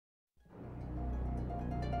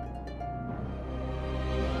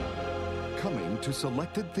coming to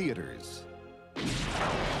selected theaters.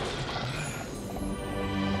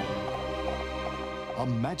 A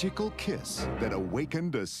magical kiss that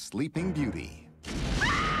awakened a sleeping beauty.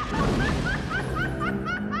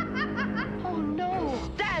 Oh no!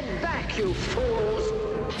 Stand back, you fools!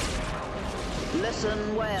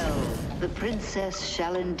 Listen well. The princess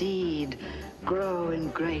shall indeed grow in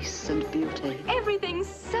grace and beauty. Everything's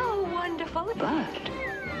so wonderful. But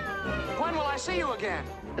when will I see you again?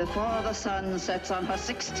 Before the sun sets on her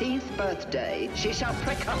 16th birthday, she shall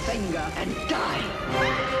prick her finger and die.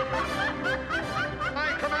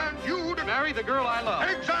 I command you to marry the girl I love.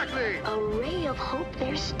 Exactly. A ray of hope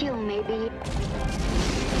there still may be.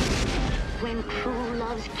 When true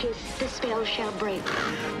love's kiss, the spell shall break.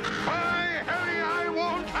 By Harry, I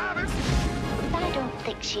won't have it. I don't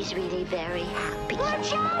think she's really very happy.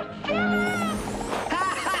 Watch out, Phillip!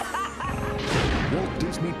 Walt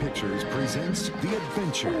Disney Pictures presents the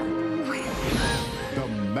adventure, the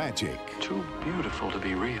magic, Too beautiful to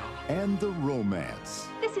be real. and the romance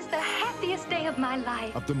This is the happiest day of my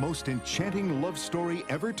life. of the most enchanting love story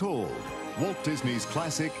ever told. Walt Disney's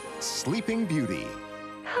classic, Sleeping Beauty.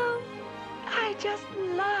 Oh, I just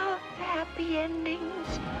love happy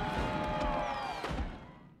endings.